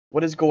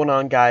What is going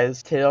on,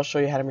 guys? Today I'll show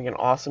you how to make an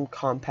awesome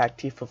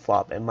compact T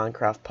flip-flop in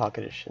Minecraft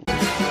Pocket Edition.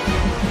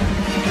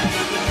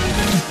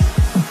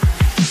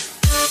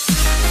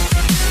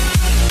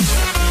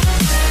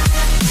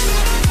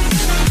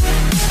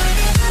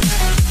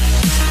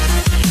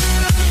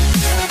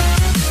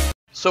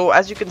 So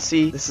as you can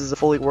see, this is a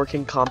fully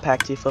working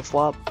compact T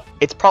flip-flop.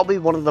 It's probably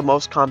one of the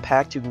most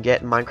compact you can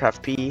get in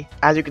Minecraft PE.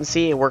 As you can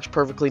see, it works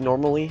perfectly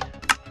normally.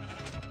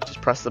 Just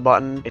press the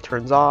button, it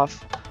turns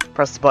off.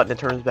 Press the button, it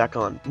turns back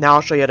on. Now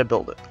I'll show you how to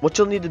build it. What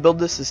you'll need to build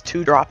this is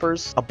 2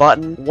 droppers, a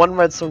button, 1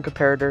 redstone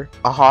comparator,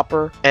 a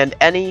hopper, and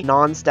any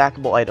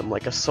non-stackable item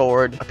like a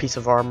sword, a piece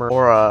of armor,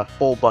 or a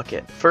full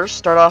bucket. First,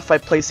 start off by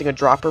placing a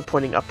dropper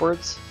pointing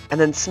upwards, and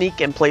then sneak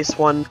and place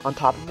one on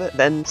top of it.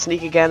 Then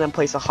sneak again and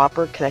place a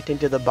hopper connecting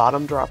to the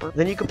bottom dropper.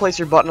 Then you can place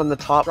your button on the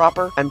top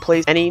dropper and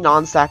place any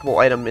non-stackable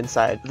item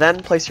inside.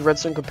 Then place your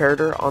redstone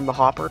comparator on the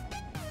hopper.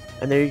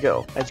 And there you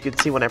go. As you can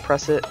see, when I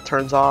press it, it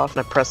turns off.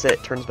 When I press it,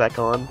 it turns back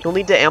on. You'll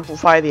need to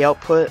amplify the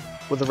output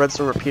with a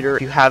redstone repeater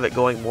if you have it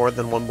going more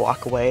than 1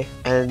 block away.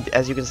 And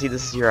as you can see,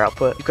 this is your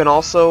output. You can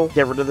also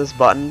get rid of this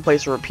button,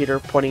 place a repeater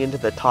pointing into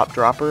the top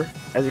dropper.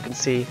 As you can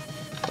see,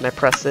 when I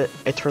press it,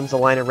 it turns the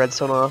line of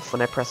redstone off.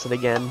 When I press it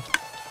again,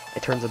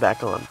 it turns it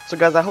back on. So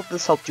guys, I hope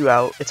this helped you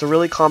out. It's a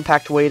really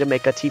compact way to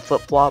make a T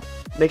flip-flop.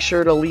 Make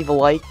sure to leave a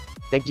like.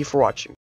 Thank you for watching.